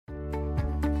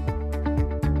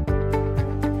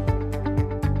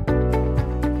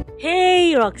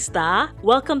Hey Rockstar,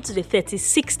 welcome to the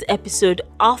 36th episode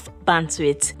of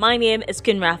Bantuit. My name is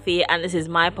Queen Rafi and this is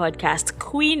my podcast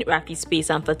Queen Rafi Space,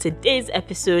 and for today's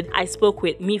episode I spoke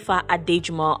with Mifa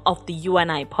Adejmo of the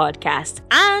UNI podcast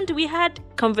and we had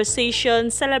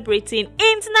conversation celebrating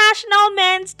International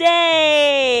Men's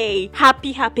Day.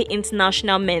 Happy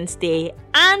International Men's Day.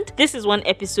 And this is one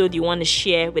episode you want to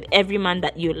share with every man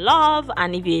that you love,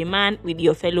 and if you're a man, with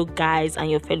your fellow guys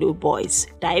and your fellow boys.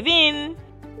 Dive in.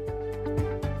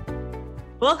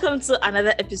 Welcome to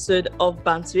another episode of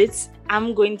Bantuit.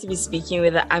 I'm going to be speaking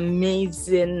with an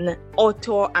amazing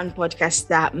author and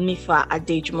podcaster, Mifa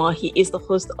Adejmo. He is the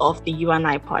host of the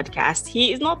UNI podcast.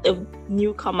 He is not a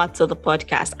newcomer to the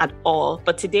podcast at all,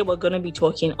 but today we're going to be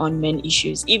talking on men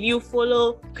issues. If you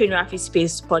follow Queen Rafi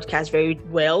Space podcast very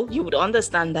well, you would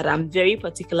understand that I'm very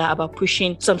particular about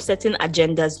pushing some certain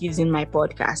agendas using my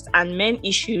podcast, and men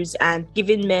issues and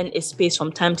giving men a space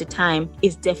from time to time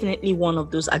is definitely one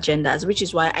of those agendas, which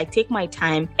is why I take my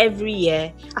time every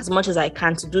year as much as I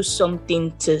can to do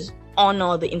something to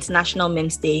honor the International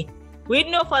Men's Day. With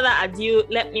no further ado,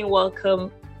 let me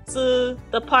welcome to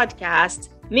the podcast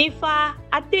Mifa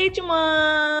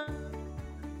Adejmo.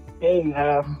 Hey,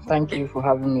 thank you for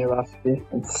having me, Rafi.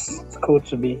 It's cool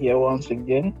to be here once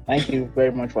again. Thank you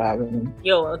very much for having me.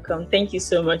 You're welcome. Thank you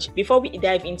so much. Before we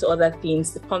dive into other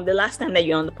things, from the last time that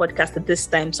you're on the podcast to this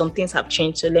time, some things have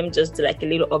changed. So let me just do like a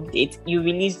little update. You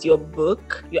released your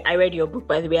book. I read your book,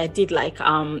 by the way. I did like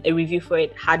a review for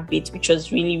it, Heartbeat, which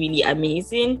was really, really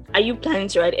amazing. Are you planning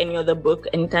to write any other book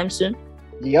anytime soon?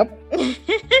 Yep.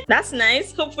 That's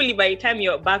nice. Hopefully by the time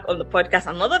you're back on the podcast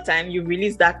another time, you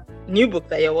release that new book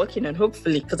that you're working on,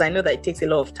 hopefully, because I know that it takes a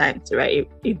lot of time to write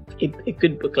a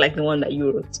good book like the one that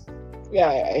you wrote. Yeah,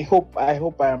 I hope I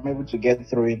am able to get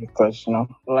through it because,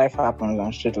 life happens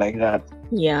and shit like that.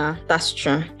 Yeah, that's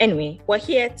true. Anyway, we're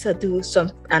here to do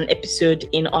an episode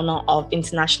in honor of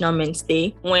International Men's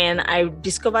Day. When I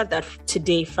discovered that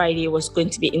today, Friday, was going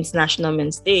to be International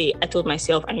Men's Day, I told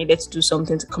myself I needed to do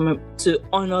something to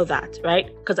honor that,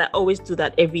 right? Because I always do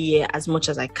that every year as much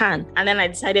as I can. And then I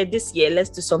decided this year, let's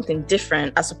do something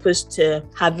different. As opposed to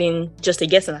having just a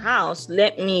guest in the house,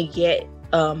 let me get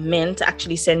men to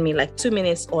actually send me like 2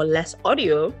 minutes or less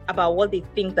audio about what they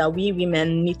think that we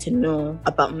women need to know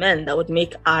about men that would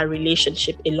make our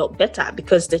relationship a lot better,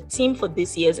 because the theme for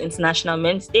this year's International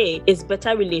Men's Day is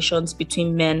better relations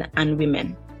between men and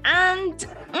women. And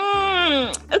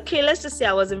okay, let's just say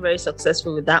I wasn't very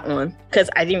successful with that one because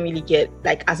I didn't really get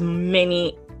like as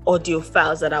many audio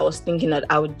files that I was thinking that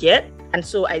I would get. And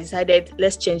so I decided,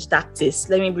 let's change tactics.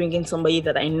 Let me bring in somebody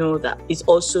that I know that is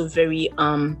also very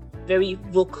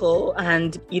vocal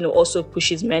and also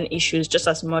pushes men issues just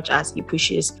as much as he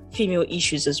pushes female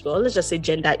issues as well. Let's just say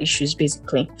gender issues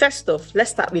basically. First off,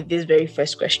 let's start with this very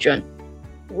first question.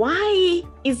 Why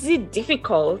is it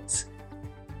difficult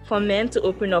for men to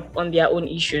open up on their own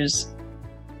issues?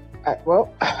 I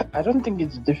don't think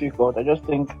it's difficult. I just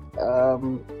think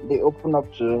they open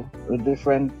up to a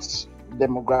different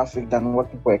demographic than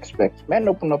what people expect. Men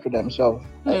open up to themselves.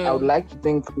 I would like to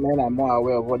think men are more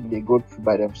aware of what they go through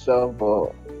by themselves,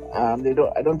 but I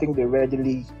don't think they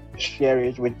readily share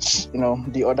it with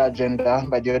the other gender.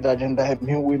 By the other gender, I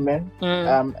mean women.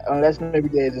 Unless maybe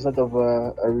there is a sort of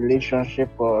a relationship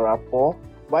or rapport.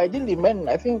 But ideally, men,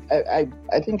 I think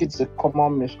it's a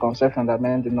common misconception that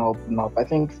men do not open up. I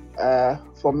think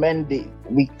for men,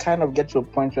 we kind of get to a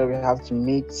point where we have to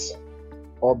meet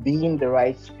or be in the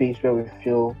right space where we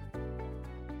feel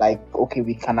like, okay,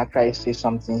 we can actually say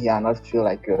something here and not feel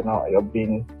like you're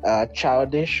being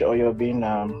childish or you're being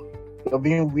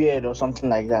weird or something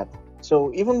like that.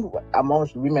 So even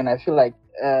amongst women, I feel like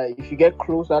if you get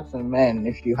closer to men,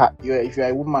 if you're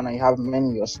a woman and you have men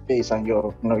in your space and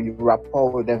you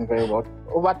rapport with them very well,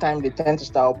 over time they tend to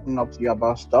start opening up to you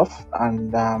about stuff,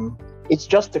 and it's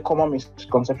just a common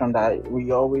misconception that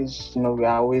we are always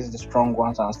the strong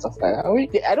ones and stuff like that.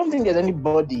 I don't think there's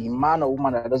anybody, man or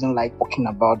woman, that doesn't like talking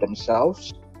about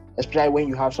themselves, especially when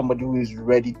you have somebody who is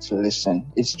ready to listen.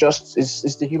 It's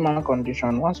the human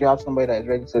condition. Once you have somebody that is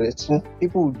ready to listen,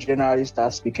 people will generally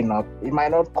start speaking up. It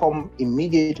might not come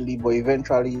immediately, but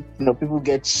eventually, people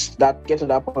get to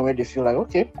that point where they feel like,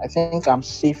 okay, I think I'm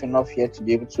safe enough here to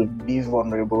be able to be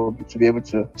vulnerable, to be able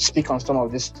to speak on some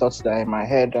of these thoughts that are in my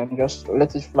head and just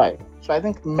let it fly. So I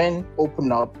think men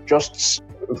open up just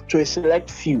to a select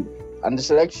few. And the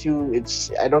select few,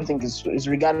 I don't think it's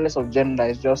regardless of gender,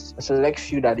 it's just a select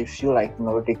few that they feel like,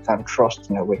 they can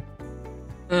trust in a way.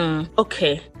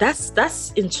 Okay,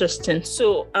 that's interesting.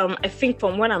 So I think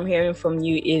from what I'm hearing from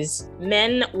you is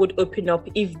men would open up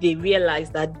if they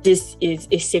realize that this is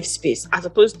a safe space, as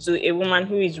opposed to a woman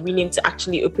who is willing to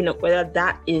actually open up whether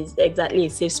that is exactly a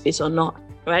safe space or not,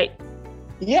 right?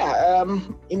 Yeah,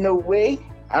 in a way.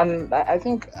 And I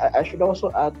think I should also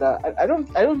add that I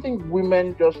don't think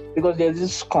women, just because there's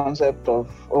this concept of,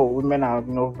 oh, women are,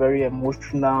 very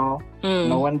emotional.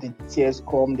 When the tears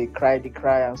come, they cry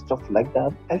and stuff like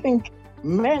that. I think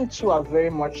men too are very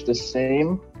much the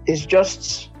same. It's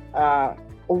just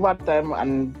over time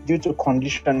and due to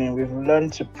conditioning, we've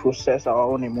learned to process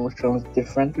our own emotions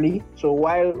differently. So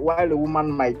while a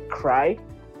woman might cry,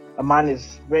 a man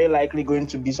is very likely going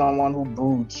to be someone who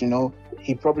broods,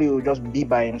 he probably will just be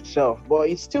by himself. But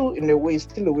it's still, in a way,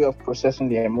 a way of processing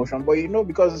the emotion. But,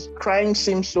 because crying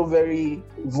seems so very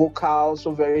vocal,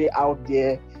 so very out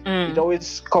there, it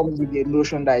always comes with the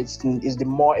notion that it's the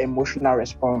more emotional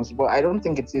response. But I don't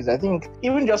think it is. I think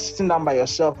even just sitting down by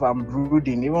yourself and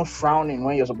brooding, even frowning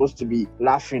when you're supposed to be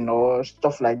laughing or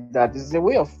stuff like that, is a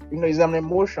way of, it's an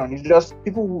emotion. It's just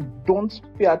people who don't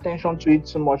pay attention to it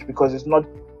too much because it's not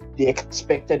the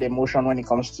expected emotion when it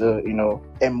comes to,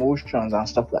 emotions and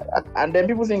stuff like that. And then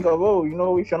people think of,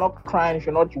 if you're not crying, if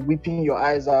you're not weeping your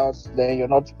eyes out, then you're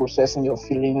not processing your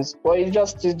feelings. But it's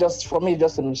just for me,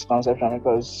 just a misconception,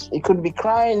 because it could be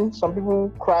crying. Some people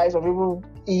cry, some people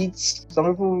eat, some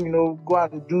people, go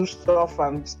and do stuff,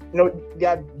 and, there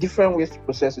are different ways to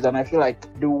process it. And I feel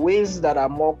like the ways that are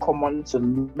more common to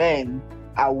men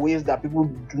are ways that people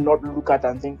do not look at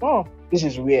and think, oh, this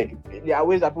is weird. There are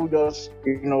ways that people just,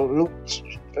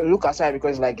 look aside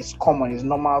because it's common, it's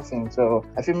normal thing. So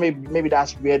I feel maybe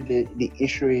that's where the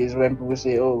issue is when people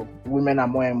say, oh, women are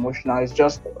more emotional. It's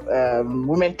just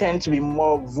women tend to be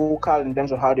more vocal in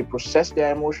terms of how they process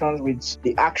their emotions, with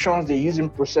the actions they use in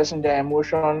processing their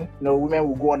emotion. Women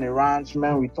will go on a rant,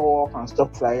 men will talk and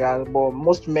stuff like that. But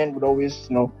most men would always,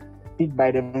 sit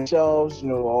by themselves,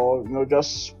 or,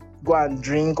 just go and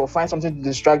drink or find something to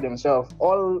distract themselves.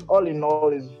 All in all,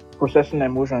 is processing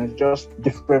emotion is just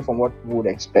different from what we would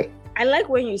expect. I like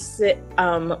when you say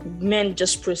men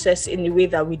just process in the way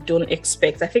that we don't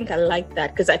expect. I think I like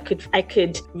that because I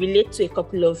could relate to a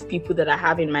couple of people that I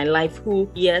have in my life who,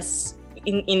 yes,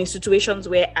 in situations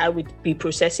where I would be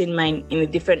processing mine in a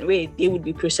different way, they would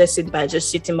be processing by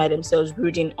just sitting by themselves,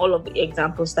 brooding, all of the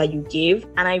examples that you gave.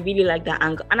 And I really like that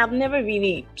angle. And I've never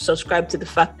really subscribed to the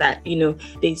fact that,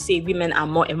 they say women are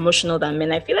more emotional than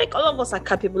men. I feel like all of us are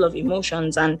capable of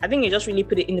emotions. And I think it just really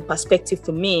put it in the perspective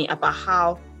for me about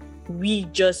how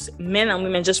men and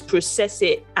women just process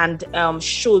it and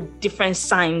show different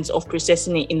signs of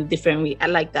processing it in a different way. I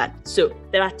like that. So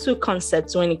there are two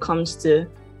concepts when it comes to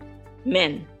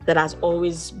men that has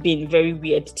always been very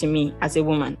weird to me as a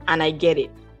woman, and I get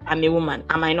it. I'm a woman.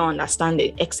 I might not understand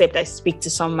it, except I speak to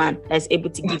some man that's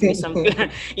able to give me some.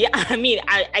 Yeah,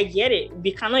 I get it.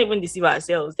 We cannot even deceive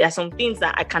ourselves. There are some things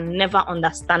that I can never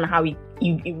understand how it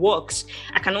works.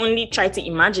 I can only try to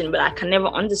imagine, but I can never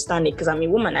understand it because I'm a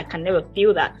woman. I can never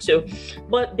feel that. So,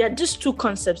 but there are just two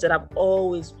concepts that have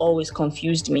always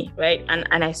confused me, right?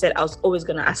 And I said I was always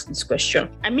going to ask this question.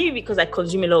 And maybe because I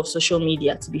consume a lot of social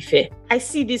media, to be fair. I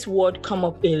see this word come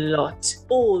up a lot.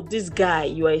 Oh, this guy,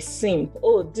 you are a simp.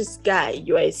 Oh, this guy,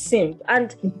 you are a simp.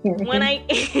 And when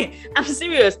I'm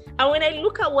serious. And when I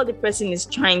look at what the person is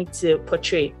trying to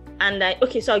portray, and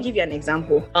so I'll give you an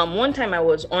example. One time I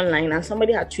was online and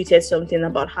somebody had tweeted something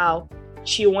about how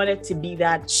she wanted to be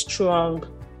that strong,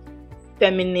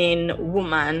 feminine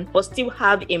woman, but still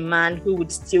have a man who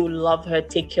would still love her,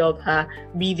 take care of her,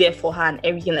 be there for her and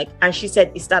everything. And she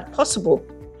said, is that possible?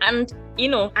 And,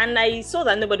 and I saw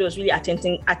that nobody was really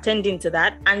attending to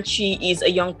that. And she is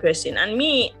a young person. And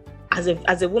me,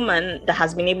 as a woman that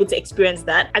has been able to experience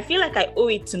that, I feel like I owe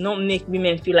it to not make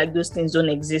women feel like those things don't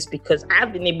exist, because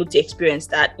I've been able to experience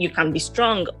that you can be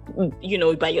strong,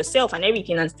 by yourself and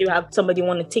everything and still have somebody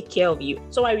want to take care of you.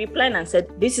 So I replied and said,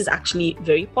 this is actually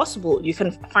very possible. You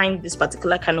can find this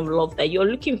particular kind of love that you're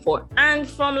looking for. And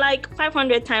from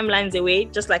 500 timelines away,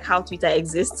 just like how Twitter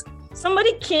exists,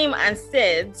 somebody came and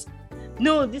said,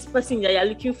 no, this person that you're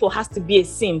looking for has to be a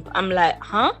simp. I'm like,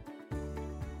 huh?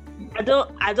 I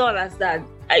don't understand.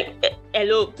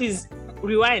 Hello, please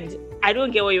rewind. I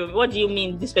don't get what do you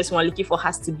mean this person we're looking for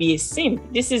has to be a simp?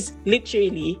 This is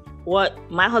literally what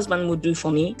my husband would do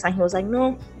for me. And he was like,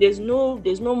 no, there's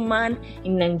no man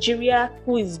in Nigeria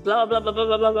who is blah, blah, blah, blah,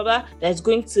 blah, blah, blah, blah, that's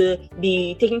going to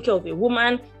be taking care of a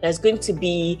woman, that's going to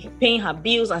be paying her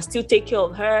bills and still take care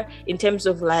of her in terms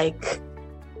of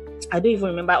I don't even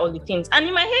remember all the things. And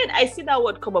in my head, I see that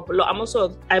word come up a lot. I'm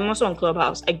also on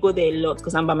Clubhouse. I go there a lot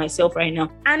because I'm by myself right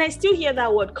now. And I still hear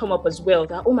that word come up as well.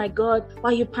 That, oh my God,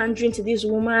 why are you pandering to this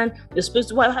woman? You're supposed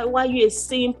to, why are you a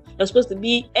simp? You're supposed to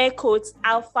be, air quotes,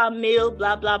 alpha male,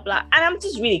 blah, blah, blah. And I'm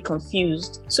just really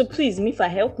confused. So please, Mifa,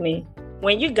 help me.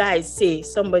 When you guys say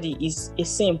somebody is a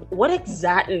simp, what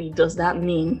exactly does that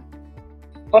mean?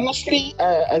 Honestly,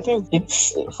 I think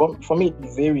it's for me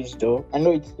it varies though. I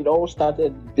know it all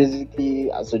started basically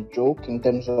as a joke in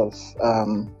terms of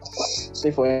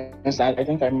say for instance, I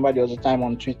think I remember there was a time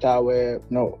on Twitter where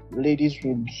ladies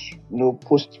would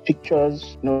post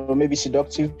pictures, maybe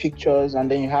seductive pictures,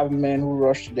 and then you have men who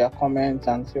rush to their comments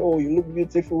and say, "Oh, you look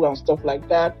beautiful" and stuff like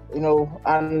that.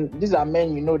 And these are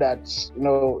men that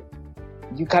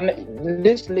you can.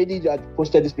 This lady that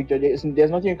posted this picture, there's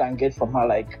nothing you can get from her.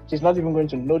 Like, she's not even going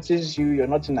to notice you. You're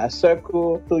not in her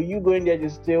circle. So you going there to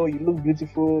say, "Oh, you look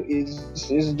beautiful," is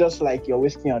just like you're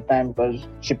wasting your time, because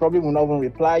she probably will not even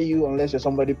reply you unless you're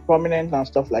somebody prominent and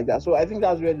stuff like that. So I think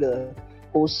that's where the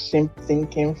whole simp thing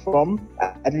came from,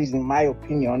 at least in my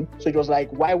opinion. So it was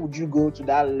like, why would you go to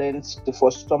that length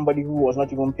for somebody who was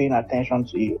not even paying attention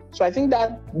to you? So I think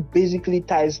that basically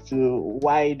ties to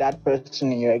why that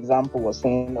person in your example was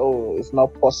saying, "Oh, it's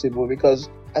not possible," because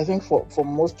I think for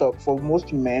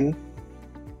most men,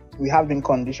 we have been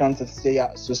conditioned to see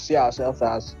ourselves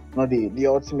as the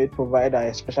ultimate provider,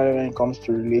 especially when it comes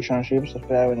to relationships,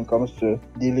 especially when it comes to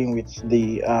dealing with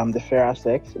the fairer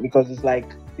sex, because it's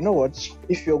like, you know what,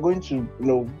 if you're going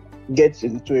to get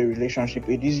into a relationship,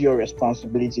 it is your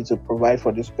responsibility to provide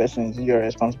for this person. It is your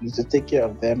responsibility to take care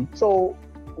of them. So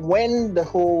when the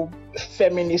whole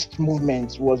feminist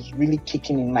movement was really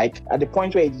kicking in, like at the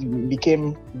point where it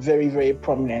became very, very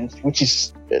prominent, which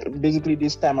is basically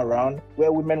this time around,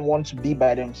 where women want to be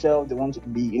by themselves, they want to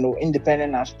be,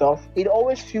 independent and stuff, it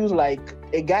always feels like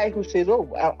a guy who says, "Oh,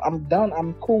 I'm down,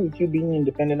 I'm cool with you being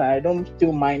independent, I don't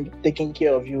still mind taking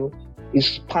care of you,"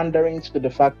 is pandering to the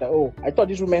fact that, "Oh, I thought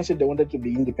these women said they wanted to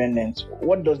be independent."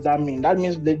 What does that mean? That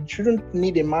means they shouldn't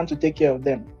need a man to take care of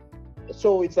them.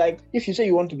 So it's like, if you say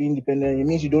you want to be independent, it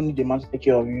means you don't need a man to take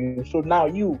care of you. So now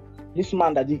this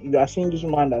man that you are seeing, this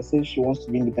woman that says she wants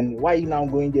to be independent, why are you now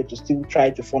going there to still try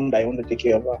to form that you want to take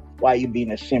care of her? Why are you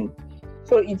being a simp?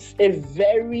 So it's a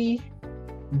very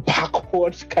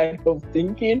backwards kind of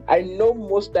thinking. I know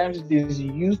most times it is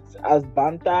used as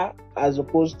banter as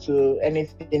opposed to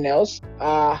anything else.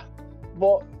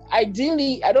 But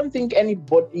ideally, I don't think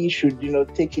anybody should,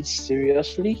 take it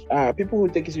seriously. People who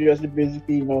take it seriously,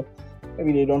 basically,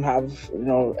 maybe they don't have,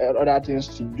 other things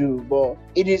to do. But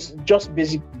it is just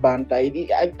basic banter.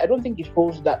 I don't think it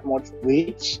holds that much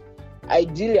weight.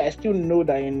 Ideally, I still know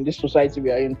that in this society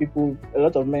we are in, a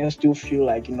lot of men still feel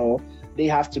like, they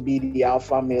have to be the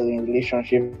alpha male in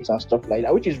relationships and stuff like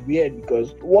that, which is weird,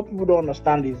 because what people don't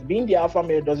understand is being the alpha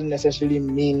male doesn't necessarily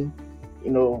mean,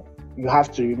 you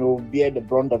have to, bear the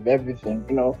brunt of everything.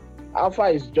 Alpha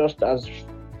is just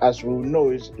as we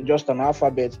know, is just an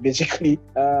alphabet, basically.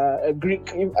 A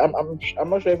Greek. I'm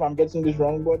not sure if I'm getting this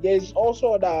wrong, but there's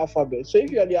also other alphabets. So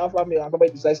if you're the alpha male and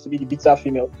somebody decides to be the beta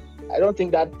female, I don't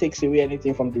think that takes away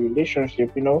anything from the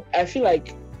relationship. I feel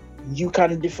like you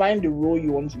can define the role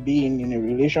you want to be in a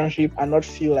relationship and not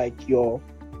feel like you're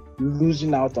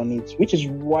losing out on it, which is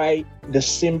why the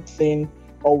simp thing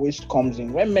always comes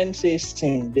in. When men say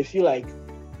simp, they feel like,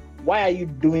 why are you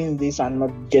doing this and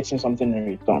not getting something in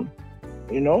return?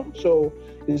 So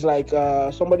it's like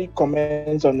somebody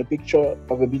comments on the picture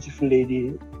of a beautiful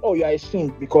lady. "Oh, you are a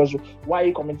simp because why are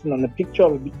you commenting on a picture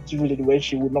of a beautiful lady where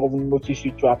she would not even notice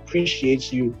you to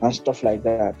appreciate you," and stuff like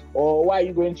that? Or why are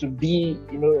you going to be,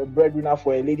 a breadwinner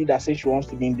for a lady that says she wants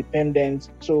to be independent,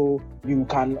 so you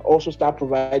can also start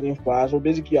providing for her? So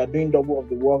basically, you are doing double of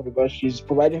the work because she's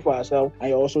providing for herself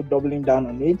and you're also doubling down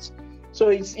on it. So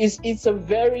it's a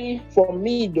very, for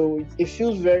me though, it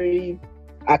feels very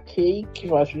archaic,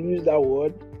 if I should use that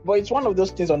word. But it's one of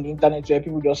those things on the internet where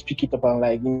people just pick it up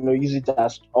and use it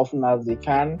as often as they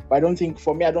can. But I don't think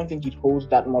it holds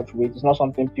that much weight. It's not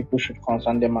something people should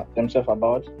concern themselves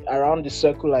about. Around the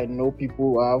circle I know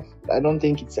people who have, I don't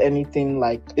think it's anything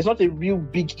like, it's not a real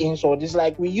big insult. It's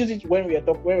like we use it when we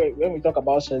talk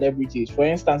about celebrities. For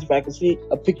instance, if I could see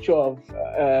a picture of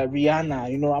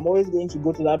Rihanna, I'm always going to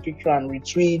go to that picture and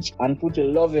retweet and put a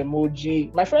love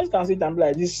emoji. My friends can sit and be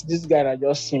like, this guy I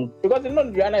just seen, because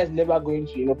Rihanna is never going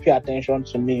to pay attention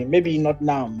to me. Maybe not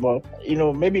now, but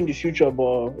maybe in the future.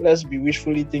 But let's be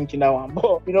wishfully thinking now.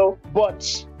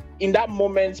 But in that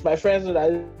moment, my friends know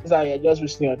that you're just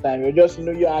wasting your time. You're just,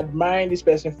 you're admiring this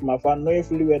person from afar, knowing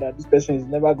fully well that this person is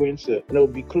never going to,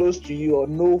 be close to you or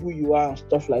know who you are and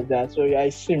stuff like that. So you're a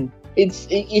simp.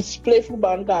 it's playful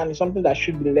banter, and it's something that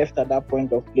should be left at that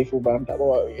point of playful banter.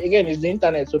 But again, it's the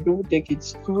internet, so people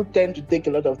tend to take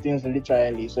a lot of things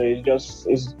literally. So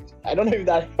it's I don't know if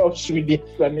that helps with the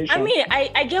explanation. I mean,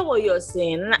 I get what you're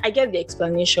saying. I get the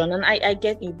explanation, and I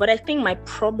get it. But I think my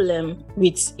problem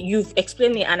with you've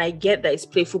explained it, and I get that it's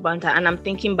playful banter. And I'm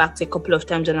thinking back to a couple of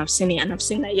times, and I've seen it, and I've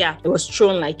seen that it was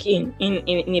thrown like in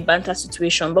a banter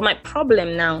situation. But my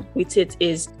problem now with it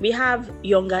is we have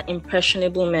younger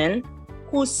impressionable men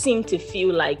who seem to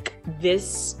feel like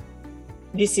this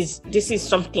is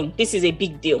something. This is a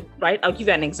big deal, right? I'll give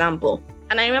you an example.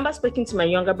 And I remember speaking to my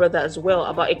younger brother as well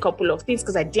about a couple of things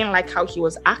because I didn't like how he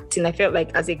was acting. I felt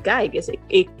like as a guy, there's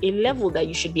a level that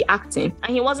you should be acting.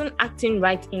 And he wasn't acting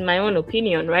right in my own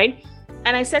opinion, right?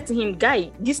 And I said to him,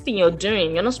 guy, this thing you're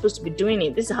doing, you're not supposed to be doing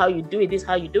it. This is how you do it. This is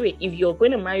how you do it. If you're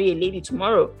going to marry a lady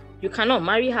tomorrow, you cannot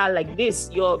marry her like this.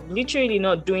 You're literally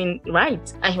not doing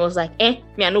right. And he was like, me,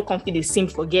 I no confidence sim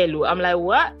for girl. I'm like,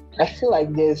 what? I feel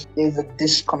like there's a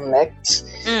disconnect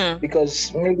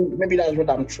because maybe that's what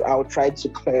I'll try to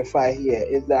clarify here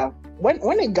is that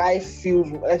when a guy feels,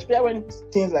 especially when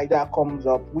things like that comes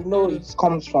up, we know it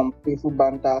comes from playful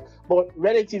banter, but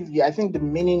relatively, I think the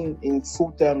meaning in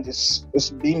full terms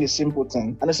is being a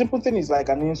simpleton. And a simpleton is like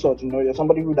an insult, you're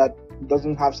somebody who that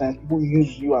doesn't have sense, people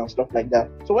use you and stuff like that.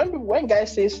 So when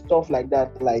guys say stuff like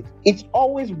that, like it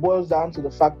always boils down to the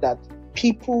fact that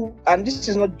people, and this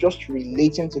is not just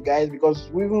relating to guys because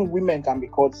even women can be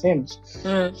called simps.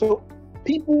 So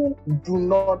people do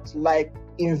not like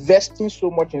investing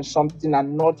so much in something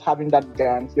and not having that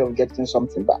guarantee of getting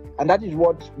something back. And that is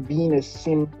what being a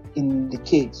simp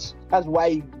indicates. That's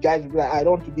why guys be like, I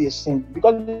don't want to be a simp.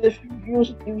 Because if you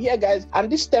hear guys,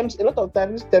 and a lot of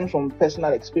times this stems from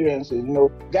personal experiences,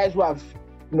 guys who have,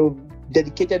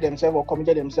 dedicated themselves or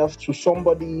committed themselves to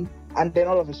somebody, and then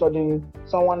all of a sudden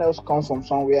someone else comes from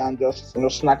somewhere and just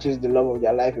snatches the love of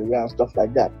their life away and stuff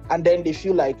like that. And then they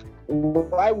feel like,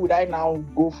 why would I now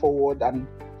go forward and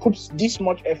put this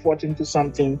much effort into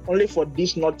something only for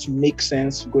this not to make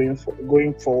sense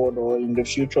going forward or in the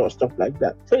future or stuff like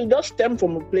that. So it does stem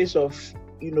from a place of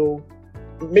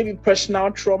maybe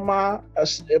personal trauma,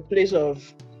 a place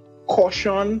of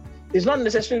caution. It's not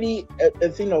necessarily a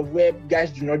thing of where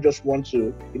guys do not just want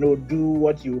to do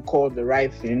what you call the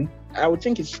right thing. I would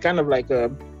think it's kind of like a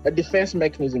defense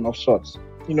mechanism of sorts.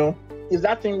 It's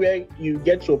that thing where you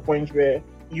get to a point where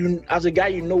you, as a guy,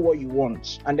 you know what you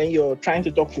want, and then you're trying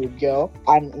to talk to a girl,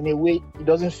 and in a way, it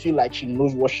doesn't feel like she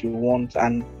knows what she wants,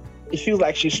 and it feels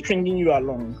like she's stringing you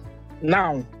along.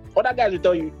 Now, other guys will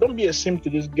tell you, don't be a simp to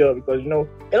this girl, because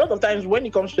a lot of times when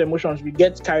it comes to emotions, we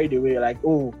get carried away, like,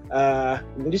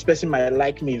 this person might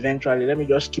like me eventually, let me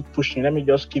just keep pushing, let me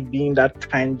just keep being that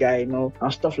kind guy,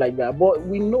 and stuff like that. But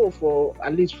we know,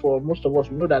 at least for most of us,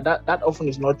 we know that often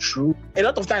is not true. A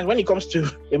lot of times when it comes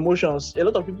to emotions, a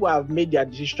lot of people have made their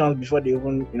decisions before they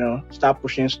even start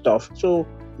pushing stuff. So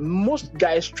most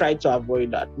guys try to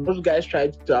avoid that. Most guys try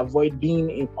to avoid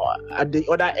being at the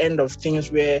other end of things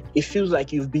where it feels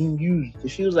like you've been used. It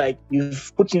feels like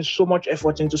you've put in so much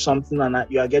effort into something and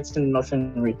you are getting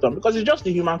nothing in return. Because it's just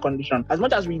the human condition. As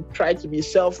much as we try to be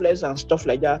selfless and stuff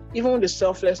like that, even with the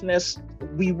selflessness,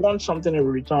 we want something in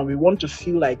return. We want to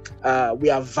feel like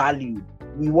we are valued.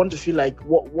 We want to feel like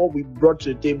what we brought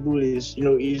to the table is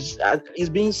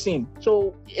being seen.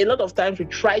 So a lot of times we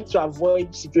try to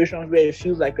avoid situations where it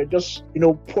feels like we're just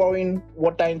pouring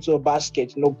water into a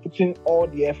basket, putting all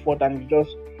the effort, and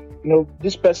just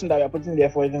this person that we are putting the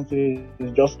effort into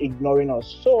is just ignoring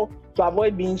us. So to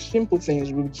avoid being simple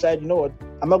things, we decide,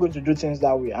 I'm not going to do things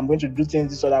that way. I'm going to do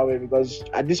things this other way, because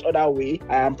at this other way,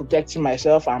 I am protecting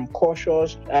myself. I'm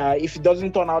cautious. If it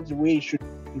doesn't turn out the way it should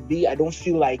be, I don't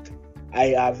feel like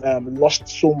I have lost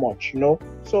so much,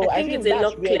 So I think it's a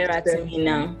lot clearer to me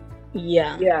now.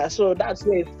 Yeah. So that's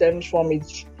where it stems from.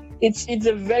 It's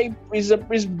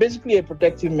basically a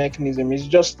protective mechanism. It's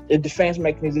just a defense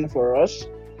mechanism for us.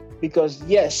 Because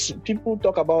yes, people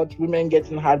talk about women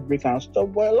getting heartbreak and stuff,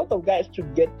 but a lot of guys to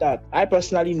get that. I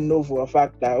personally know for a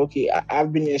fact that, okay,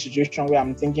 I've been in a situation where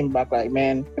I'm thinking back like,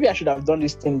 man, maybe I should have done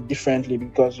this thing differently,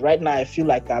 because right now I feel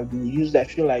like I've been used. I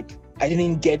feel like I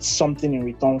didn't get something in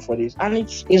return for this. And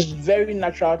it's very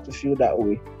natural to feel that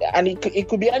way. And it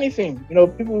could be anything.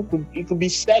 It could be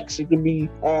sex. It could be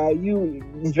you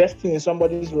investing in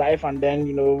somebody's life, and then,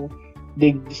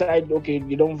 they decide, okay,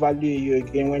 they don't value you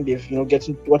again when they've,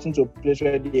 gotten to a place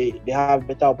where they have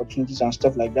better opportunities and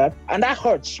stuff like that. And that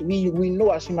hurts. We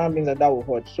know as human beings that will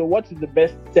hurt. So what is the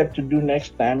best step to do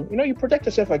next time? You protect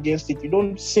yourself against it. You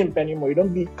don't simp anymore. You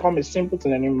don't become a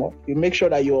simpleton anymore. You make sure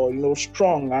that you're,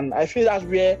 strong. And I feel that's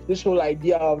where this whole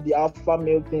idea of the alpha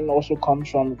male thing also comes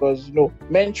from, because,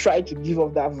 men try to give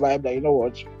off that vibe that,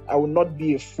 I will not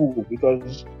be a fool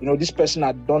because, this person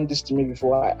had done this to me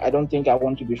before. I don't think I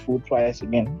want to be fooled twice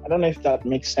again. I don't know if that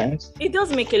makes sense. It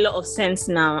does make a lot of sense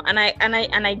now. And I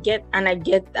get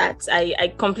that.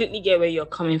 I completely get where you're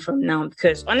coming from now,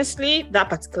 because honestly, that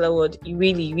particular word,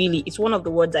 really, it's one of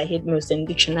the words I hate most in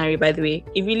dictionary, by the way.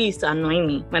 It really used to annoy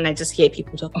me when I just hear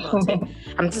people talk about it.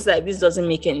 I'm just like, this doesn't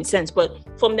make any sense. But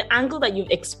from the angle that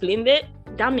you've explained it,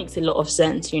 that makes a lot of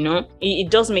sense,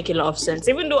 It does make a lot of sense.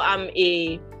 Even though I'm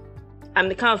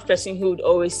the kind of person who would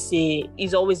always say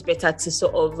it's always better to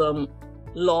sort of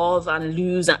love and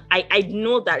lose. And I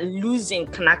know that losing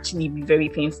can actually be very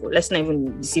painful. Let's not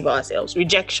even deceive ourselves.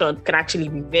 Rejection can actually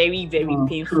be very, very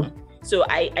painful. So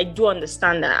I do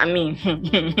understand that. I mean,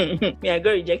 I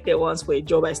got rejected once for a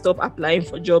job. I stopped applying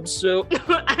for jobs. So,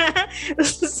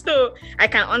 so I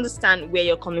can understand where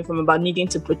you're coming from about needing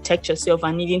to protect yourself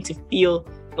and needing to feel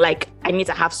like I need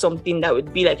to have something that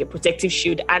would be like a protective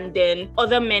shield, and then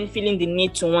other men feeling the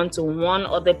need to want to warn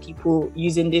other people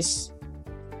using this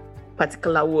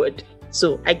particular word.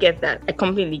 So I get that. I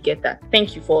completely get that.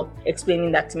 Thank you for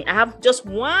explaining that to me. I have just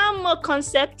one more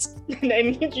concept that I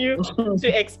need you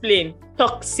to explain.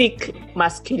 Toxic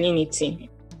masculinity.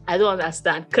 I don't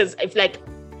understand, because I feel like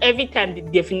every time the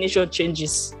definition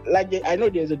changes. Like, I know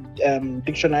there's a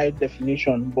dictionary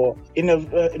definition, but in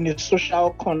a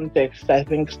social context, I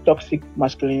think toxic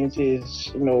masculinity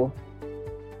is,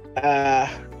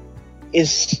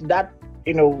 is that,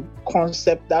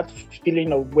 concept, that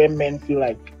feeling of where men feel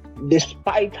like,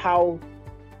 despite how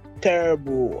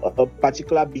terrible a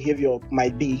particular behavior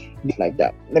might be, like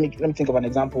that. Let me think of an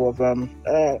example of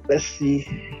let's see,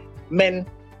 men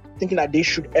thinking that they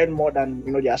should earn more than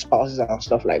their spouses and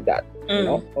stuff like that,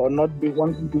 or not be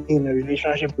wanting to be in a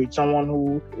relationship with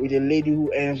a lady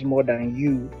who earns more than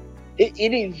you.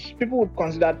 It is, people would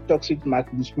consider toxic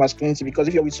masculinity, because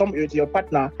if you're with your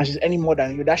partner and she's earning more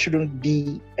than you, that shouldn't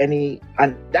be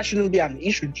an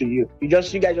issue to you. You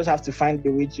guys just have to find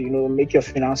a way to make your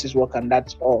finances work, and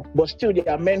that's all. But still, there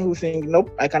are men who think,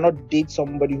 nope, I cannot date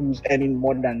somebody who's earning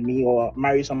more than me, or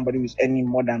marry somebody who's earning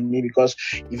more than me, because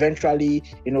eventually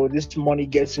this money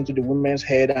gets into the woman's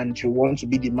head and she wants to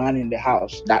be the man in the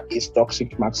house. That is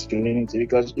toxic masculinity,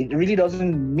 because it really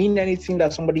doesn't mean anything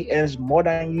that somebody earns more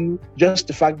than you. Just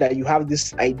the fact that you have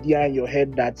this idea in your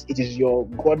head that it is your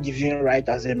God-given right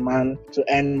as a man to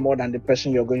earn more than the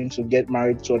person you're going to get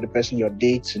married to or the person you're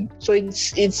dating. So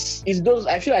it's those,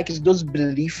 I feel like it's those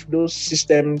beliefs, those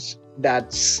systems,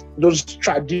 those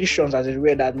traditions, as it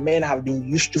were, that men have been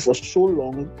used to for so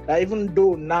long, that even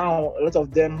though now a lot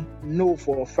of them know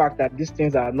for a fact that these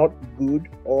things are not good,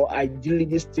 or ideally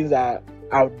these things are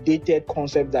outdated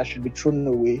concepts that should be thrown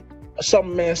away,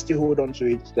 some men still hold on to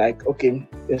it. Like, okay,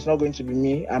 it's not going to be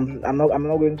me. I'm not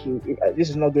going to. This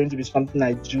is not going to be something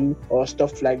I do, or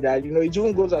stuff like that. It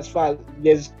even goes as far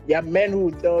as there are men who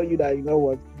will tell you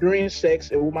that during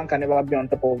sex a woman can never be on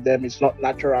top of them. It's not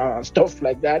natural and stuff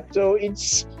like that. So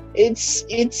it's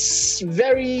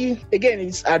very, again,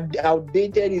 it's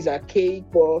outdated, it's archaic,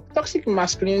 but toxic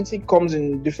masculinity comes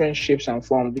in different shapes and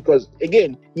forms, because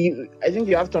again, I think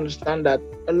you have to understand that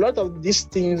a lot of these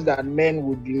things that men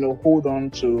would hold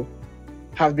on to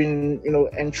have been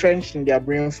entrenched in their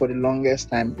brain for the longest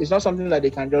time. It's not something that they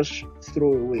can just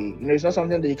throw away. It's not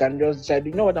something that you can just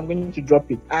decide, what, I'm going to drop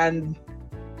it. And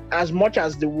as much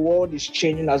as the world is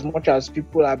changing, as much as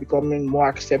people are becoming more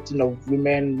accepting of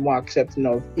women, more accepting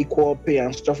of equal pay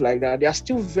and stuff like that, there are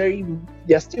still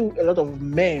a lot of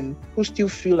men who still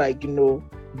feel like,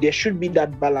 there should be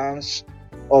that balance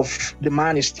of the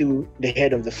man is still the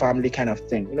head of the family kind of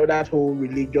thing. That whole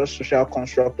religious social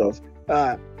construct of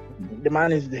the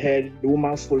man is the head, the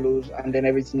woman follows, and then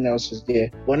everything else is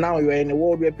there. But now you're in a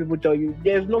world where people tell you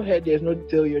there's no head, there's no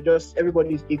tail,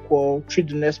 everybody is equal, treat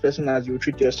the next person as you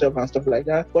treat yourself and stuff like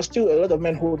that. But still, a lot of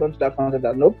men hold on to that concept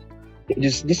that nope,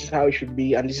 this is how it should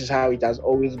be, and this is how it has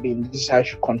always been. This is how it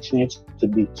should continue to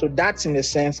be. So that, in a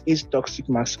sense, is toxic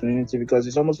masculinity, because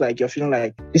it's almost like you're feeling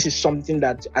like this is something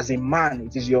that, as a man,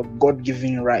 it is your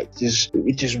God-given right.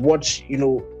 It is what,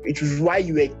 it is why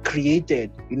you were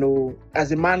created.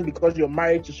 As a man, because you're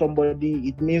married to somebody,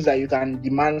 it means that you can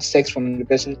demand sex from the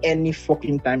person any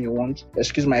fucking time you want.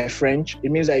 Excuse my French.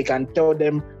 It means that you can tell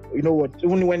them you know what,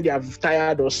 even when they are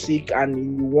tired or sick and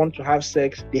you want to have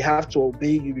sex, they have to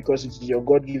obey you because it's your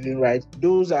God-given right.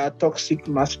 Those are toxic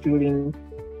masculine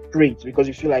traits, because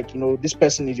you feel like, you know, this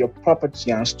person is your property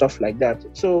and stuff like that.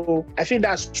 So I think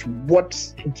that's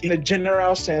what, in a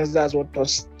general sense, that's what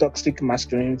toxic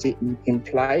masculinity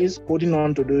implies. Holding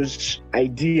on to those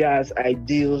ideas,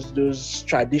 ideals, those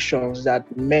traditions that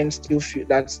men still feel,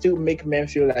 that still make men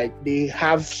feel like they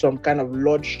have some kind of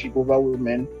lordship over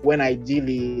women, when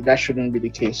ideally that shouldn't be the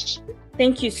case.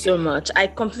 Thank you so much. I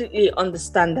completely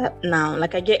understand that now.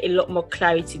 Like, I get a lot more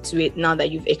clarity to it now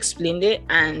that you've explained it.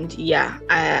 And yeah,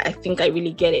 I think I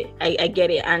really get it. I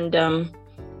get it. And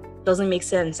doesn't make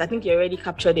sense. I think you already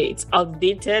captured it. It's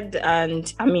outdated.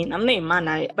 And I mean, I'm not a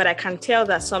man, but I can tell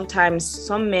that sometimes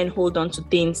some men hold on to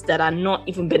things that are not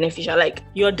even beneficial. Like,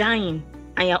 you're dying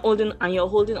and you're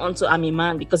holding on to, I'm a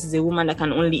man because it's a woman that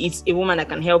can only eat, a woman that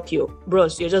can help you.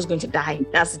 Bros, you're just going to die.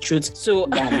 That's the truth. So,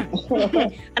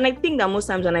 and I think that most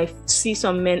times when I see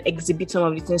some men exhibit some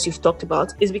of the things you've talked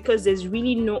about, is because there's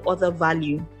really no other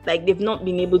value. Like, they've not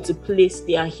been able to place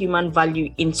their human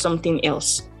value in something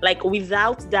else. Like,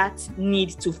 without that need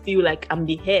to feel like I'm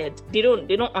the head, they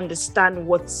don't understand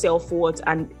what self-worth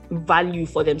and value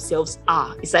for themselves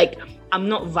are. It's like, I'm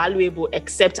not valuable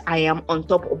except I am on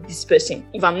top of this person.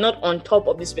 If I'm not on top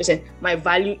of this person, my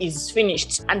value is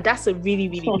finished. And that's a really,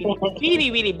 really, really, really,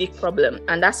 really big problem.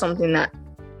 And that's something that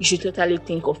you should totally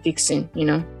think of fixing, you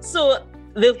know? So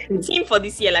the theme for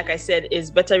this year, like I said,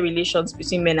 is better relations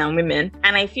between men and women.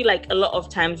 And I feel like a lot of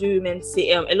times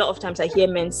I hear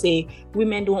men say,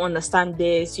 women don't understand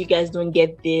this, you guys don't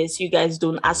get this, you guys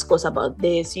don't ask us about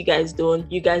this, you guys don't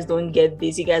get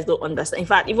this, you guys don't understand. In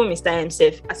fact, even Mr.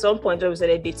 himself, at some point when we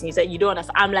started dating, he said, you don't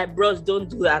understand. I'm like, bros, don't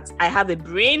do that. I have a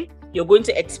brain, you're going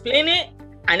to explain it.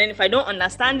 And then if I don't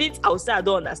understand it, I'll say I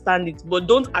don't understand it. But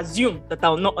don't assume that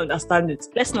I'll not understand it.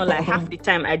 Let's not lie, half the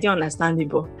time I didn't understand it,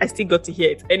 but I still got to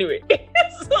hear it anyway.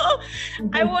 So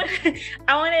I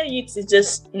wanted you to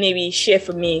just maybe share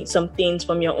for me some things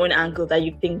from your own angle that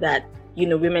you think that, you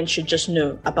know, women should just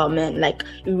know about men. Like,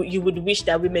 you would wish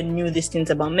that women knew these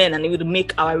things about men, and it would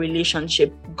make our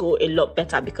relationship go a lot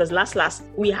better. Because last,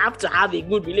 we have to have a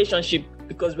good relationship,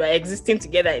 because we're existing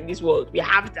together in this world. We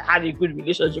have to have a good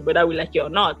relationship, whether we like it or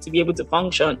not, to be able to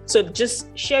function. So just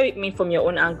share with me from your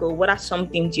own angle, what are some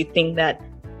things you think that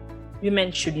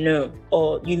women should know,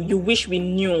 or you wish we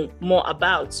knew more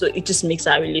about, so it just makes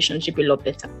our relationship a lot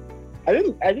better? I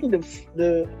think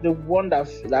the one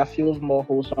that feels more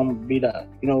wholesome would be that,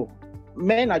 you know,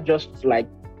 men are just like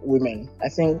women. I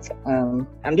think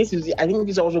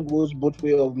this also goes both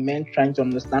ways of men trying to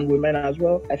understand women as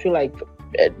well. I feel like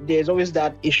there's always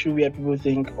that issue where people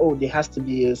think, oh, there has to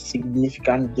be a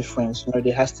significant difference. You know,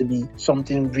 there has to be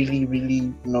something really, really,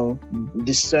 you know,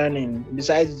 discerning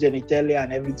besides genitalia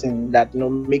and everything that, you know,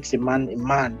 makes a man a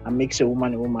man and makes a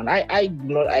woman a woman. I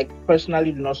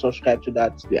personally do not subscribe to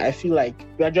that. I feel like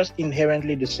we are just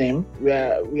inherently the same. We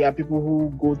are people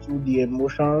who go through the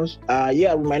emotions. We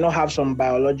might not have some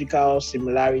biological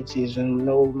similarities, and, you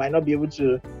know, might not be able to,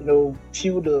 you know,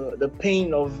 feel the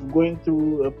pain of going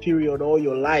through a period all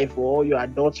your life or all your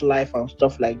adult life and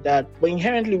stuff like that. But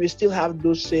inherently, we still have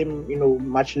those same, you know,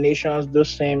 machinations, those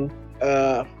same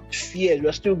fears.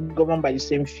 We're still governed by the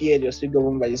same fears. We're still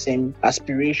governed by the same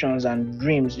aspirations and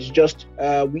dreams. It's just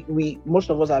we most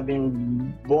of us have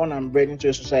been born and bred into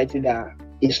a society that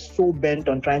is so bent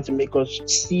on trying to make us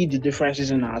see the differences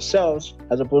in ourselves,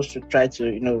 as opposed to try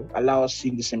to, you know, allow us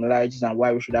see the similarities and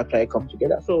why we should actually come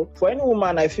together. So for any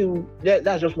woman, I feel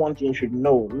that's just one thing you should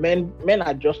know. Men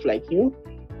are just like you.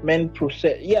 Men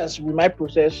process, yes, we might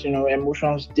process, you know,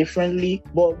 emotions differently,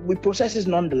 but we process it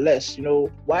nonetheless. You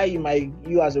know, why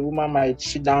you as a woman might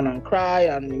sit down and cry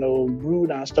and, you know, brood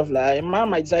and stuff like that. A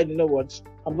man might decide, you know what,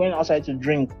 I'm going outside to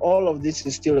drink. All of this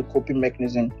is still a coping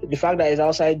mechanism. The fact that he's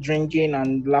outside drinking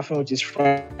and laughing with his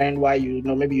friend while, you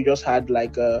know, maybe you just had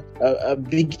like a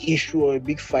big issue or a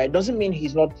big fight, doesn't mean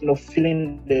he's not, you know,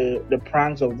 feeling the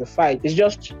pranks of the fight. It's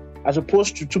just, as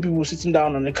opposed to two people sitting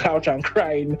down on the couch and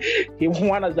crying,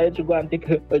 one has decided to go and take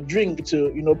a drink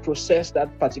to, you know, process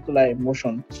that particular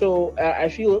emotion. So I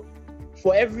feel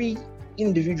for every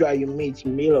individual you meet,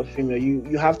 male or female,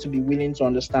 you have to be willing to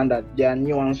understand that there are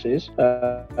nuances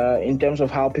in terms of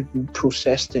how people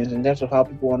process things, in terms of how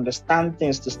people understand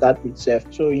things to start with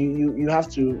self. So you have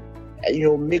to, you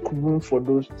know, make room for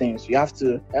those things. You have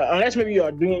to, unless maybe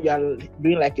you're doing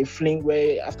like a fling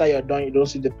where after you're done you don't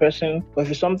see the person. But if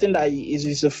it's something that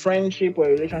is a friendship or a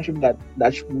relationship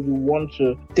that you want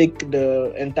to take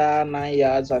the entire 9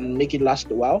 years and make it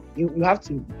last a while, you have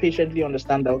to patiently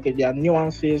understand that, okay, there are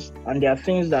nuances and there are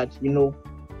things that, you know,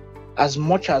 as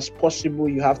much as possible,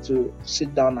 you have to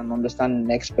sit down and understand the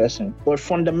next person. But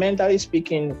fundamentally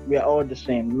speaking, we are all the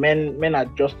same. Men are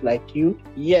just like you.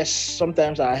 Yes,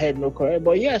 sometimes our head no correct,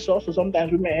 but yes, also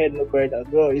sometimes women head no correct as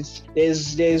well.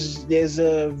 There's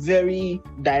a very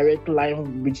direct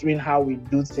line between how we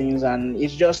do things, and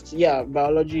it's just,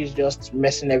 biology is just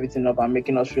messing everything up and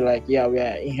making us feel like, we are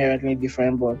inherently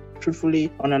different. But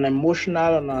truthfully, on an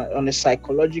emotional, on a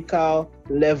psychological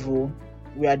level,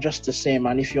 we are just the same.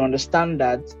 And if you understand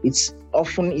that, it's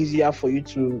often easier for you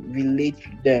to relate to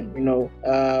them.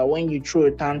 When you throw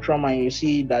a tantrum and you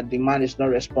see that the man is not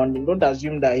responding, don't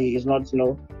assume that he is not,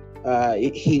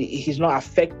 he's not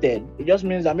affected. It just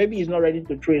means that maybe he's not ready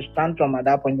to throw his tantrum at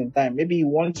that point in time. Maybe he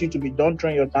wants you to be done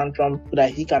throwing your tantrum so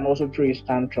that he can also throw his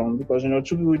tantrum, because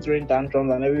two people throwing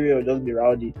tantrums and everywhere will just be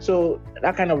rowdy. So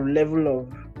that kind of level of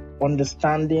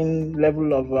understanding,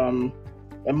 level of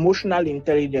emotional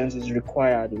intelligence is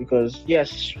required, because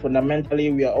yes,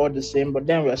 fundamentally we are all the same, but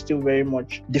then we are still very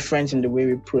much different in the way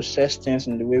we process things,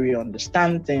 in the way we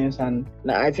understand things. And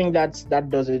I think that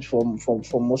does it for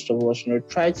most of us.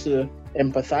 Try to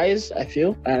empathize, I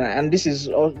feel, and this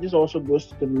also goes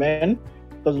to the men,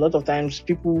 because a lot of times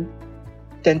people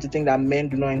tend to think that men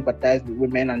do not empathize with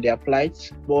women and their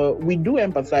plight, but we do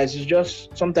empathize. It's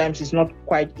just sometimes it's not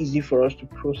quite easy for us to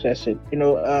process it.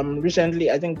 Recently,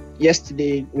 I think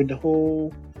yesterday, with the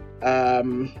whole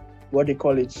what do you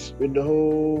call it? With the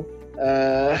whole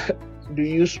do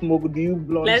you smoke? Do you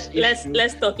blunt?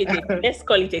 Let's talk it. Let's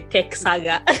call it a tech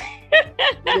saga.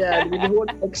 Yeah, with the whole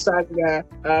tech saga.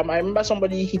 I remember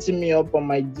somebody hitting me up on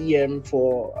my DM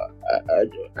for,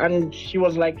 and she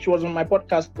was on my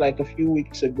podcast like a few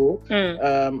weeks ago,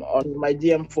 on my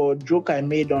DM for a joke I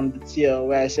made on the TL,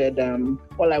 where I said,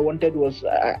 all I wanted was,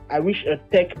 I wish a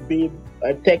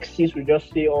tech sis would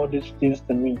just say all these things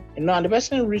to me. And the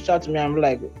person reached out to me. I'm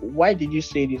like, why did you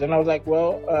say this? And I was like,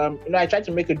 well, I tried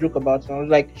to make a joke about it.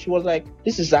 And she was like,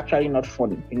 this is actually not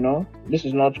funny. This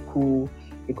is not cool.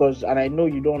 And I know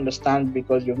you don't understand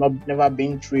because you've never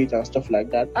been through it and stuff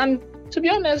like that. And to be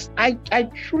honest, I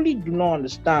truly do not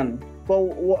understand. But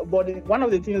one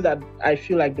of the things that I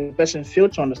feel like the person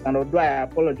failed to understand, although I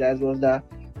apologize, was that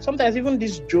sometimes even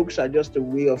these jokes are just a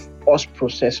way of us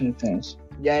processing things.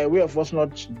 A way of us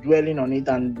not dwelling on it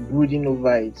and brooding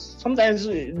over it. Sometimes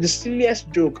the silliest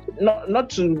joke, not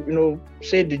to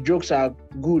say the jokes are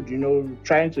good,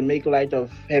 trying to make light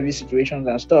of heavy situations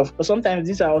and stuff, but sometimes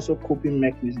these are also coping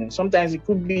mechanisms. Sometimes it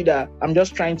could be that I'm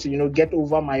just trying to get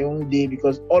over my own day,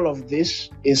 because all of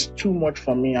this is too much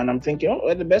for me, and I'm thinking,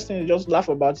 the best thing is just laugh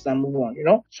about it and move on.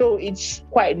 So it's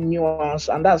quite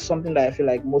nuanced, and that's something that I feel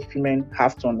like most women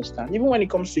have to understand. Even when it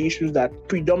comes to issues that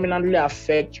predominantly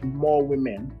affect more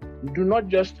women, do not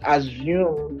just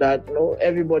assume that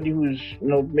everybody who's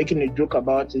making a joke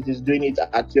about it is doing it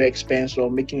at your expense, or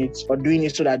doing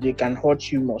it so that they can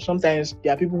hurt you more. Sometimes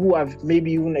there are people who have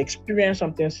maybe even experienced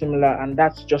something similar, and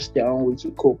that's just their own way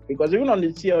to cope. Because even on the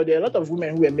TL, there are a lot of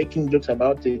women who are making jokes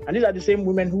about it, and these are the same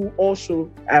women who also,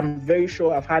 I'm very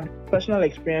sure, have had personal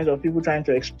experience of people trying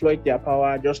to exploit their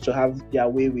power just to have their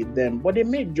way with them. But they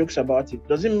make jokes about it.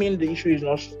 Doesn't mean the issue is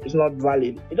not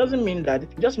valid. It doesn't mean that.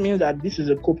 It just means that this is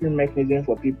a coping mechanism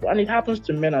for people, and it happens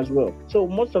to men as well. So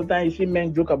most of the time you see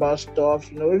men joke about stuff,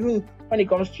 even when it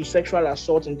comes to sexual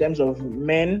assault in terms of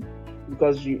men,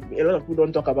 because a lot of people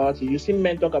don't talk about it. You see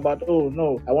men talk about, oh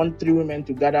no, I want 3 women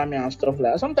to gather me and stuff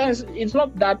like that. Sometimes it's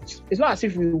not as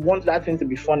if we want that thing to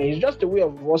be funny. It's just a way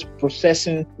of us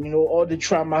processing, all the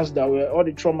traumas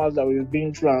that we've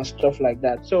been through and stuff like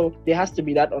that. So there has to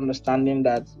be that understanding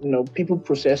that, people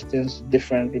process things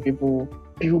differently. People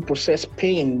process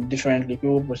pain differently.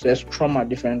 People process trauma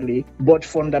differently. But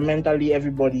fundamentally,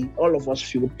 all of us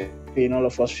feel pain. All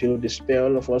of us feel despair.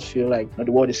 All of us feel like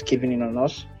the world is caving in on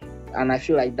us. And I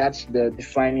feel like that's the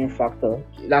defining factor.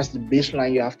 That's the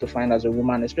baseline you have to find as a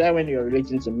woman, especially when you're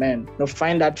relating to men.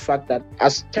 Find that fact that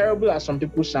as terrible as some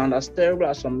people sound, as terrible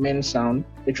as some men sound,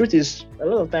 the truth is, a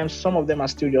lot of times, some of them are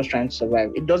still just trying to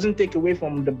survive. It doesn't take away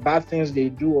from the bad things they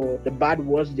do or the bad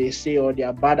words they say or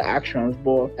their bad actions,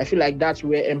 but I feel like that's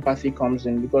where empathy comes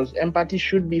in, because empathy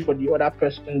should be for the other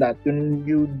person that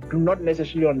you do not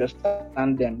necessarily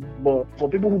understand them. But for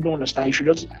people who don't understand, you should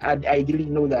just ideally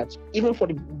know that even for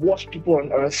the worst people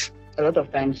on earth, a lot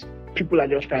of times, people are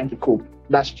just trying to cope.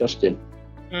 That's just it.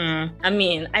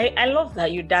 I love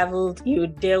that you delved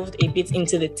a bit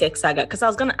into the tech saga, because I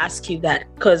was going to ask you that,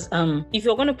 because if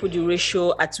you're going to put the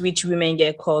ratio at which women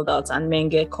get called out and men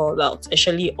get called out,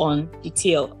 especially on the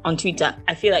TL, on Twitter,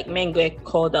 I feel like men get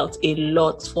called out a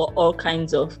lot for all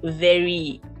kinds of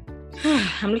very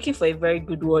I'm looking for a very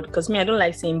good word, because I don't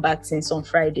like saying bad things on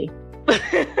Friday.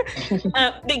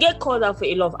 They get called out for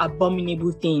a lot of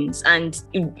abominable things, and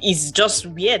it's just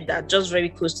weird that just very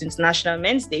close to International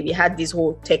Men's Day, we had this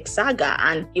whole tech saga,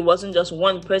 and it wasn't just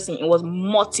one person, it was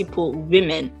multiple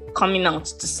women coming out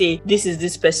to say this is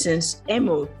this person's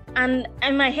MO. And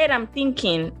in my head, I'm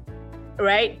thinking,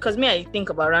 right? Because I think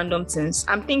about random things.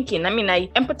 I'm thinking, I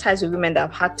empathize with women that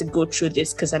have had to go through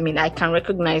this, because I can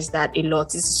recognize that a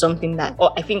lot. This is something that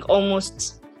I think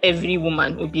almost every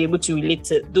woman would be able to relate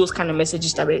to those kind of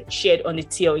messages that were shared on the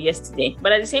TL yesterday.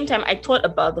 But at the same time, I thought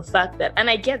about the fact that, and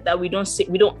I get that we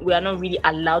are not really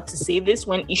allowed to say this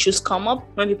when issues come up,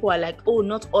 when people are like, oh,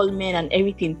 not all men and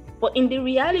everything. But in the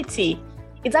reality,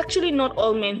 it's actually not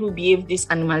all men who behave this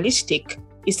animalistic.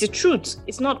 It's the truth.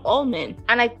 It's not all men.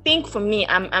 And I think for me,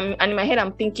 I'm in my head,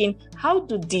 I'm thinking, how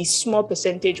do the small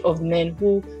percentage of men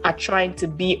who are trying to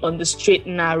be on the straight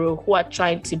and narrow, who are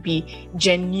trying to be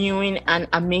genuine and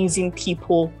amazing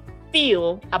people,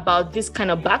 feel about this kind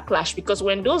of backlash? Because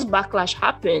when those backlash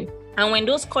happen and when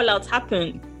those call-outs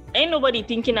happen, ain't nobody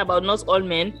thinking about not all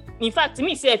men. In fact, to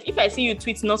me, if I see you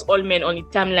tweet not all men on the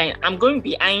timeline, I'm going to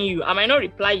be eyeing you. I might not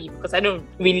reply you because I don't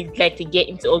really like to get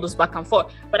into all those back and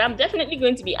forth, but I'm definitely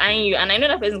going to be eyeing you. And I know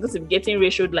that person's going to be getting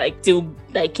ratioed like till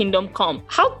like kingdom come.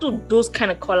 How do those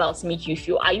kind of call outs make you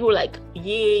feel? Are you like,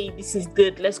 yay, this is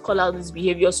good, let's call out this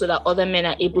behavior so that other men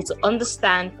are able to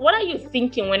understand? What are you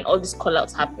thinking when all these call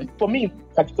outs happen? For me,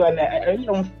 particularly, I really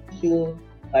don't feel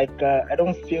like I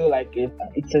don't feel like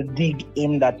it's a dig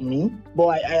aimed at me,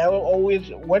 but I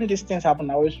always, when these things happen,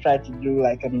 I always try to do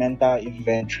like a mental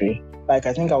inventory. Like,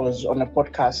 I think I was on a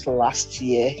podcast last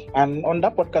year, and on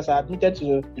that podcast, I admitted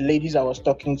to the ladies I was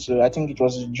talking to, I think it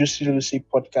was a Juicy Lucy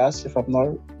podcast, if I'm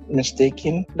not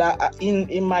mistaken, that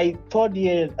in my third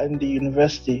year in the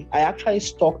university, I actually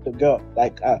stalked the girl.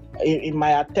 Like, in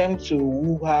my attempt to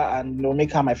woo her and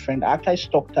make her my friend, I actually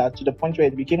stalked her to the point where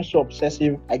it became so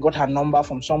obsessive. I got her number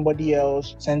from somebody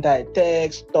else, sent her a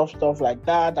text, stuff like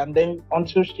that, and then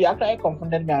until she actually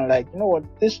confronted me and like, you know what,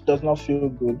 this does not feel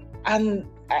good. And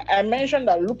I mentioned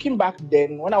that looking back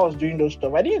then, when I was doing those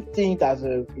stuff, I didn't think it as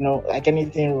like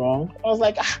anything wrong. I was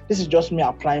like, this is just me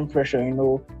applying pressure,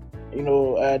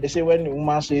 they say when a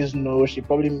woman says no, she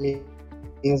probably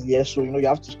means yes. So, you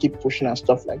have to keep pushing and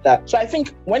stuff like that. So I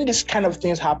think when these kind of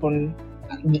things happen,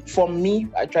 for me,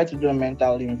 I try to do a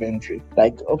mental inventory.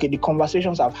 Like, okay, the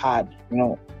conversations I've had,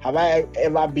 have I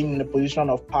ever been in a position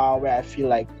of power where I feel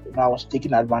like I was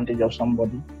taking advantage of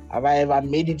somebody? Have I ever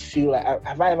made it feel like,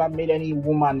 have I ever made any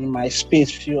woman in my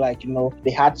space feel like,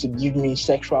 they had to give me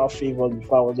sexual favors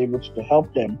before I was able to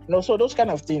help them? So those kind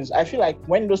of things. I feel like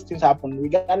when those things happen,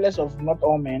 regardless of not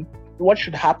all men, what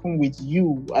should happen with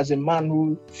you as a man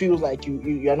who feels like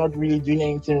you're not really doing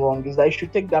anything wrong is that you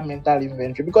should take that mental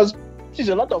inventory, because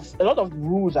a lot of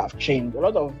rules have changed. A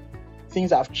lot of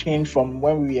things have changed from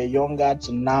when we were younger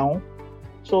to now.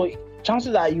 So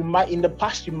chances are in the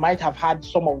past, you might have had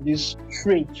some of these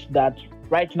traits that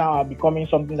right now are becoming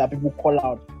something that people call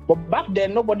out. But back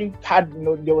then, nobody had,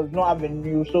 there was no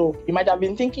avenue. So you might have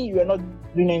been thinking you were not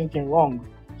doing anything wrong.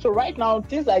 So right now,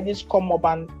 things like this come up,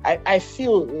 and I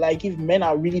feel like if men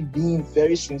are really being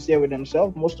very sincere with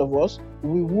themselves, most of us, a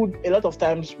lot of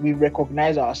times we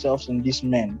recognize ourselves in these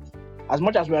men. As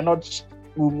much as we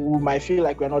might feel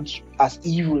like we're not as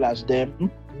evil as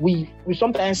them, we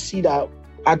sometimes see that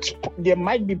there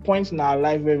might be points in our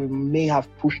life where we may have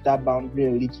pushed that boundary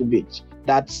a little bit,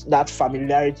 that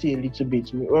familiarity a little bit,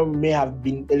 where we may have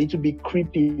been a little bit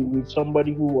creepy with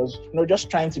somebody who was, just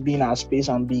trying to be in our space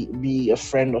and be a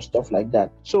friend or stuff like that.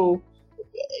 So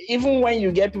even when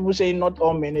you get people saying not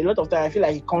all men, a lot of time I feel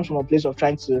like it comes from a place of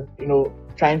trying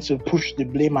to push the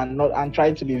blame and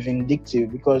trying to be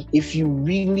vindictive. Because if you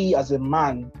really, as a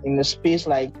man in a space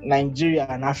like Nigeria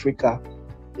and Africa,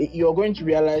 you're going to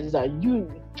realize that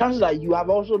chances are you have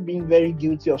also been very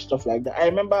guilty of stuff like that. I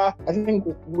remember, I think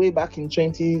way back in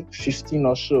 2015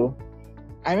 or so,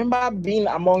 I remember being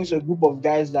amongst a group of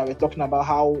guys that were talking about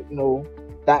how,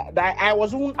 that I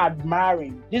was even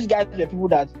admiring. These guys were people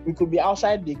that we could be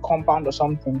outside the compound or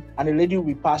something, and a lady will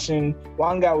be passing,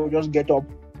 one guy will just get up,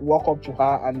 walk up to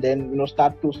her, and then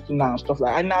start toasting her and stuff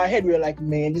like that. And in our head we were like,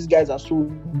 man, these guys are so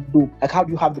dope. Like, how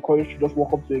do you have the courage to just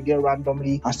walk up to a girl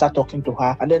randomly and start talking to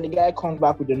her? And then the guy comes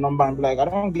back with the number and be like, I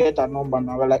don't get her number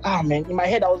now. We're like, man. In my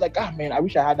head I was like, man, I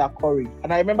wish I had that courage.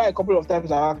 And I remember a couple of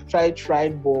times I actually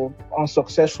tried, but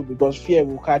unsuccessful because fear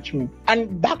will catch me.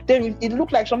 And back then it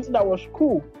looked like something that was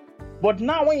cool. But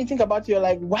now when you think about it, you're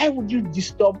like, why would you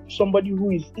disturb somebody who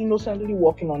is innocently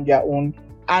walking on their own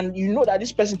and you know that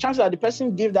this person, chances are the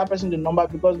person gave that person the number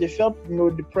because they felt,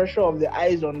 the pressure of the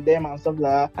eyes on them and stuff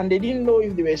like that, and they didn't know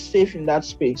if they were safe in that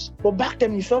space. But back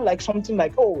then, it felt like something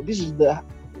like, oh, this is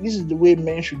the way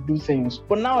men should do things.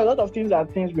 But now a lot of things are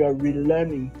things we are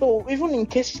relearning. So even in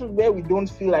cases where we don't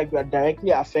feel like we are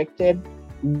directly affected,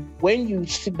 when you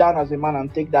sit down as a man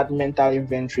and take that mental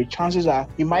inventory, chances are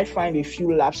you might find a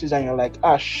few lapses and you're like,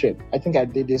 shit, I think I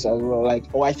did this as well.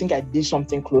 Or I think I did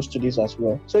something close to this as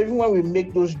well. So even when we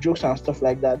make those jokes and stuff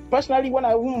like that, personally, when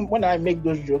I make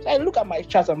those jokes, I look at my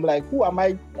chat, I'm like, who am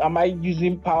I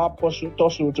using power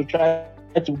tussle to try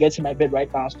to get in my bed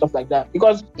right now and stuff like that?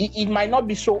 Because it might not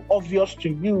be so obvious to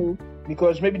you,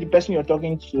 because maybe the person you're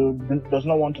talking to does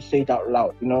not want to say it out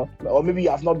loud, or maybe you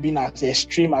have not been as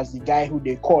extreme as the guy who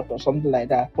they caught or something like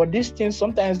that. But these things,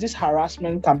 sometimes this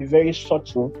harassment can be very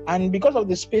subtle, and because of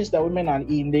the space that women are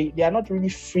in, they are not really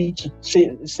free to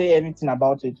say anything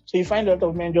about it. So you find a lot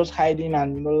of men just hiding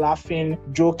and laughing,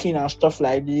 joking and stuff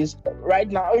like this. Right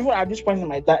now, even at this point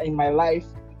in my life,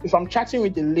 if I'm chatting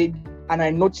with a lady and I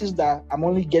notice that I'm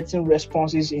only getting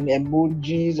responses in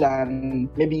emojis and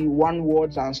maybe one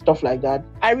words and stuff like that,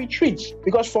 I retreat.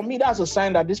 Because for me, that's a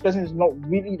sign that this person is not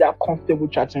really that comfortable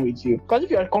chatting with you. Because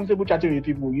if you're comfortable chatting with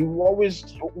people,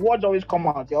 words always come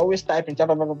out. You always type in,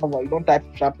 you don't type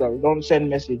chapter, you don't send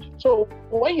message. So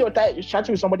when you're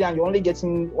chatting with somebody and you're only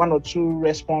getting one or two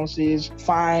responses,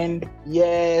 fine,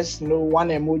 yes, one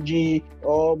emoji,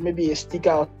 or maybe a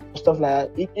sticker or stuff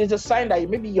like that, it's a sign that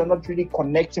maybe you're not really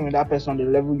connecting with that person on the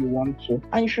level you want to,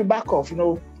 and you should back off.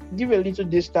 Give a little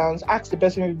distance, ask the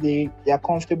person if they are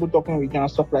comfortable talking with you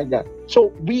and stuff like that.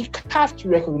 So we have to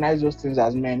recognize those things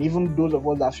as men, even those of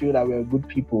us that feel that we're good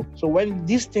people. So when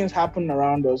these things happen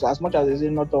around us, as much as they say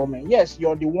not all men, yes,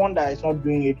 you're the one that is not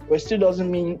doing it, but it still doesn't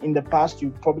mean in the past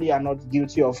you probably are not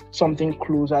guilty of something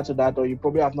closer to that, or you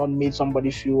probably have not made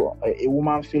somebody feel, a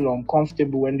woman feel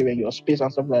uncomfortable when they were in your space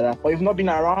and stuff like that. Or you've not been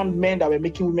around men that were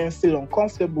making women feel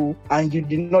uncomfortable and you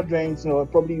did not do anything, or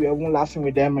probably you were even laughing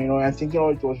with them, and thinking,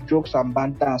 it was jokes and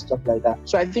banter and stuff like that.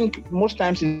 So I think most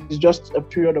times it's just a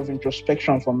period of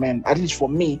introspection for men, at least for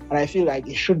me, and I feel like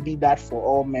it should be that for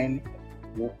all men,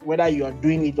 whether you are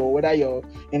doing it or whether you're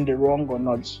in the wrong or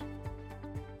not.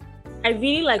 I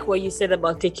really like what you said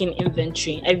about taking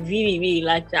inventory. I really, really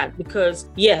like that, because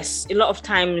yes, a lot of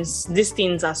times these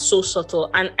things are so subtle.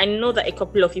 And I know that a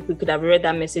couple of people could have read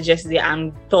that message yesterday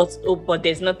and thought, oh, but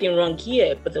there's nothing wrong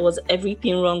here. But there was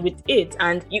everything wrong with it.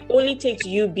 And it only takes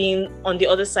you being on the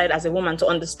other side as a woman to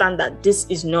understand that this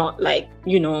is not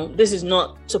this is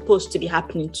not supposed to be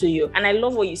happening to you. And I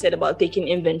love what you said about taking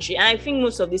inventory. And I think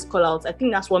most of these call outs, I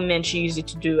think that's what men should use it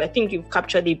to do. I think you've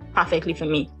captured it perfectly for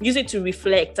me. Use it to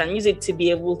reflect and use it to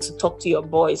be able to talk to your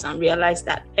boys and realize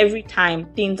that every time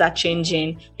things are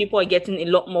changing, people are getting a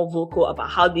lot more vocal about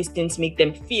how these things make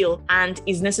them feel, and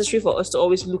it's necessary for us to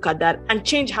always look at that and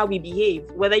change how we behave,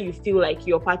 whether you feel like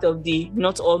you're part of the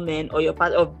not all men or you're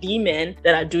part of the men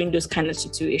that are doing those kind of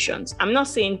situations. I'm not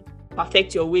saying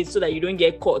perfect your ways so that you don't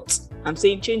get caught. I'm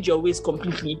saying change your ways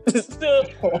completely. So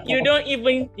you don't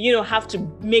even, have to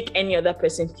make any other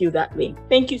person feel that way.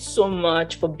 Thank you so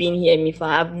much for being here,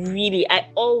 Mifa. I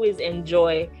always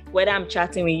enjoy, whether I'm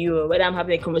chatting with you or whether I'm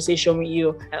having a conversation with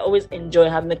you, I always enjoy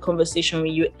having a conversation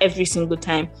with you every single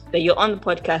time that you're on the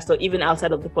podcast or even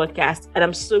outside of the podcast. And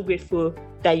I'm so grateful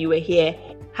that you were here.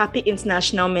 Happy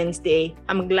International Men's Day.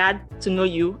 I'm glad to know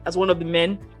you as one of the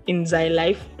men in my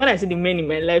life. When I say the men in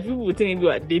my life, people would think we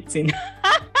are dating.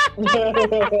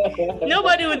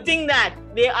 Nobody would think that.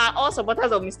 They are all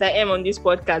supporters of Mr. M on this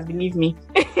podcast, believe me.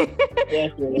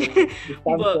 Yes,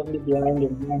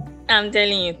 I'm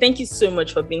telling you, thank you so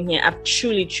much for being here. I've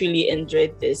truly, truly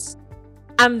enjoyed this.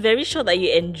 I'm very sure that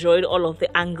you enjoyed all of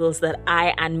the angles that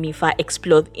I and Mifa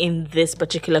explored in this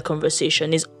particular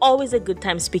conversation. It's always a good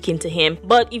time speaking to him.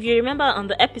 But if you remember on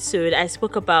the episode, I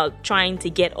spoke about trying to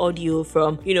get audio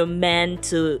from, men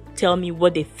to tell me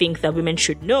what they think that women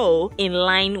should know, in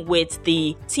line with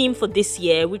the theme for this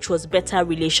year, which was better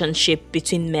relationship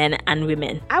between men and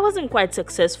women. I wasn't quite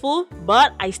successful,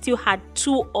 but I still had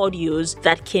 2 audios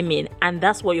that came in, and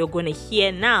that's what you're going to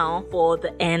hear now for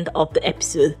the end of the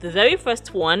episode. The very first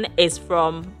one is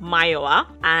from Mayowa,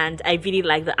 and I really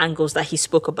like the angles that he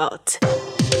spoke about.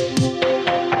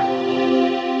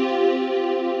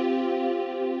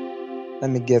 Let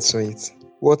me get to it.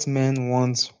 What men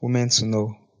want women to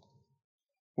know.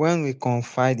 When we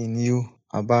confide in you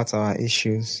about our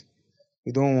issues,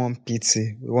 we don't want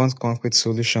pity, we want concrete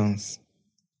solutions.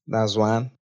 That's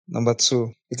one. Number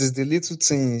 2, it is the little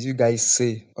things you guys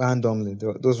say randomly,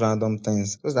 those random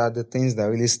things. Those are the things that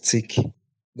really stick.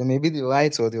 There may be the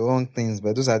right or the wrong things,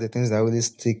 but those are the things that really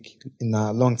stick in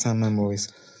our long term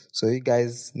memories. So you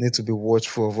guys need to be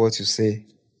watchful of what you say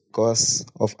because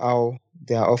of how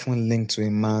they are often linked to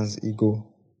a man's ego.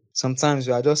 Sometimes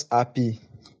you are just happy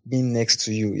being next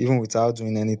to you, even without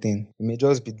doing anything. We may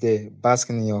just be there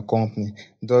basking in your company.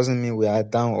 It doesn't mean we are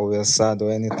down or we are sad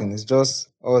or anything. It's just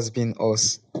us being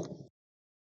us.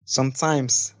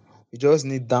 Sometimes we just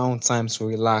need downtime to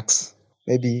relax.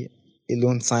 Maybe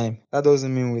alone time. That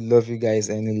doesn't mean we love you guys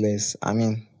any less. I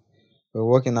mean, we're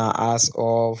working our ass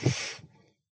off.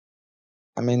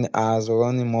 As we're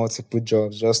running multiple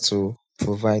jobs just to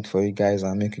provide for you guys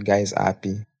and make you guys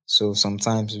happy. So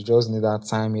sometimes we just need that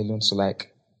time alone to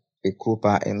like recoup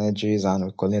our energies and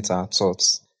recollect our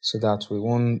thoughts so that we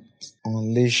won't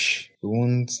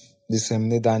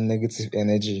disseminate that negative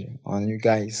energy on you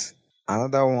guys.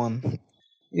 Another one,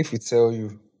 if we tell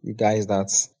you guys that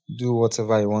do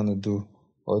whatever you want to do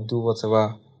or do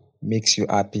whatever makes you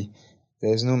happy,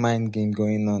 there's no mind game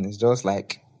going on. It's just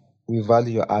like we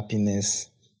value your happiness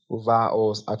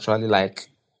over us actually like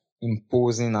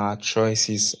imposing our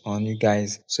choices on you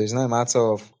guys. So it's not a matter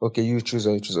of okay, you choose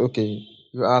or you choose. Okay,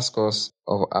 you ask us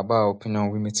about our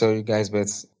opinion, we may tell you guys, but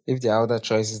if there are other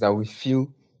choices that we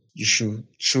feel you should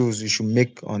choose, you should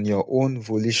make on your own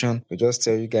volition, we just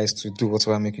tell you guys to do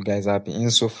whatever make you guys happy.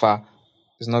 Insofar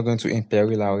it's not going to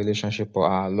imperil our relationship or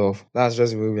our love. That's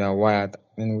just the way we are wired.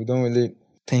 We don't really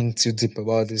think too deep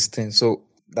about this thing. So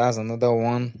that's another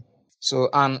one. So,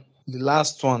 and the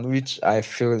last one, which I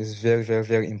feel is very, very,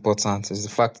 very important, is the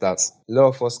fact that a lot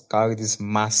of us carry this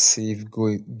massive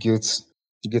guilt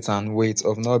and weight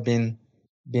of not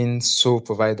being sole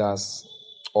providers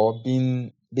or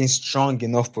being strong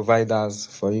enough providers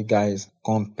for you guys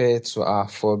compared to our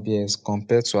forebears,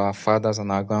 compared to our fathers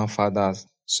and our grandfathers.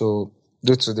 So,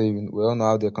 though today we all know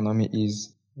how the economy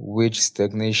is, wage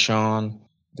stagnation,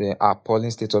 the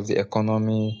appalling state of the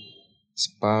economy,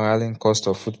 spiraling cost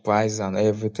of food prices and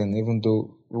everything, even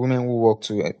though women who work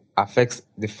to affect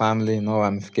the family in all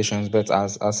ramifications, but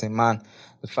as a man,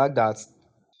 the fact that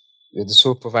we're the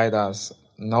sole providers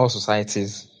in all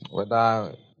societies,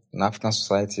 whether in African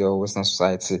society or Western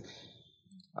society,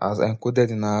 as encoded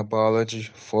in our biology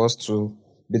for us to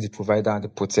be the provider and the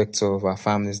protector of our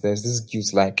families. There's this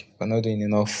guilt like we're not doing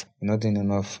enough, we're not doing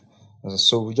enough.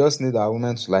 So we just need our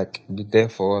women to like be there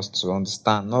for us to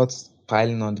understand, not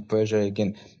piling on the pressure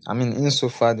again.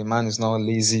 Insofar the man is not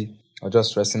lazy or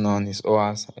just resting on his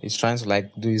oars. He's trying to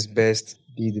like do his best,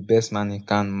 be the best man he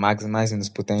can, maximizing his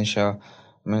potential.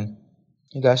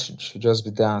 You guys should just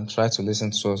be there and try to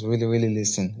listen to us. Really, really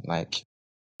listen. Like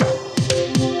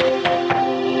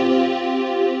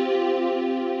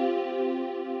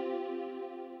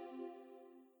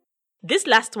This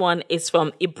last one is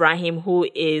from Ibrahim, who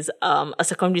is a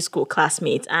secondary school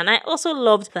classmate, and I also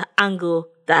loved the angle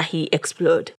that he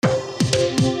explored.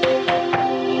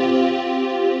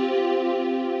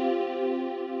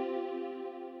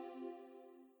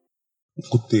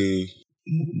 Good day.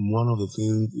 One of the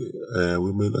things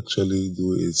women actually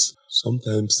do is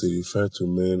sometimes they refer to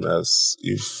men as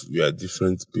if we are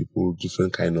different people,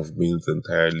 different kind of beings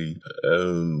entirely,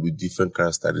 with different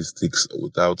characteristics,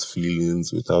 without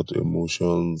feelings, without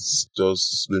emotions,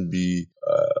 just maybe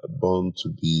born to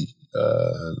be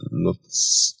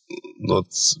not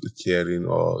caring,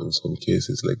 or in some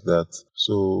cases like that.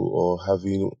 So, or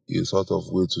having a sort of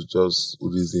way to just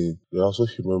reason. We're also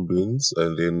human beings,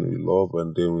 and then we love,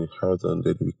 and then we hurt, and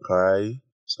then we cry.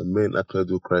 Some men actually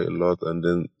do cry a lot, and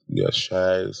then they are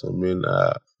shy. Some men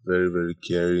are very, very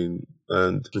caring.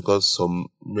 And because some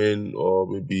men, or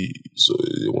maybe so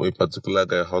when a particular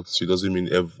guy hurts you, doesn't mean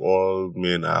all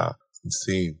men are the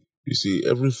same. You see,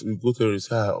 we go to and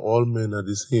say, all men are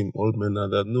the same, all men are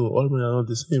that. No, all men are not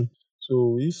the same.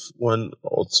 So if one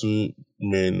or two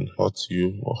men hurt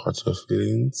you or hurt your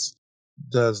feelings,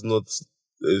 that's not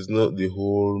is not the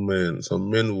whole man.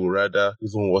 Some men will rather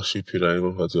even worship you than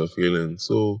even hurt your feelings.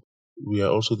 So we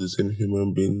are also the same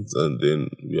human beings, and then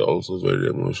we are also very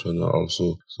emotional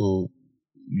also. So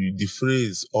the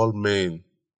phrase all men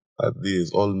are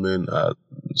this, all men are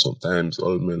sometimes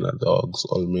all men are dogs,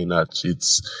 all men are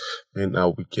cheats, men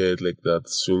are wicked, like that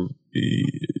should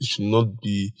not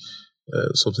be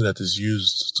something that is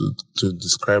used to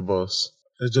describe us.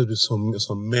 Let's just be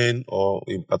some men, or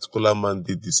in particular man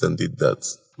did this and did that.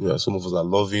 Some of us are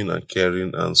loving and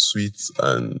caring and sweet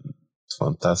and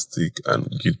fantastic and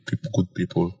good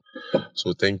people.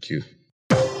 So thank you.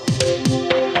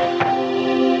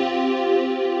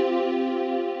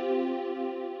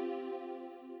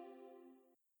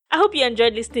 I hope you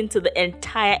enjoyed listening to the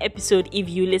entire episode if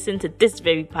you listened to this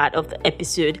very part of the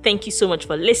episode. Thank you so much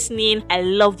for listening. I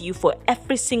love you for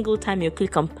every single time you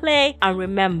click on play. And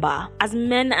remember, as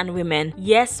men and women,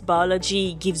 yes,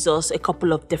 biology gives us a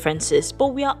couple of differences, but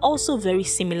we are also very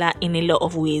similar in a lot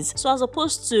of ways. So as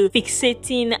opposed to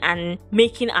fixating and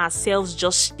making ourselves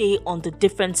just stay on the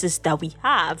differences that we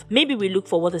have, maybe we look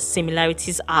for what the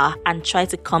similarities are and try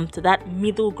to come to that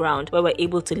middle ground where we're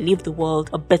able to leave the world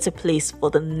a better place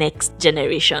for the next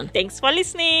generation. Thanks for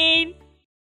listening.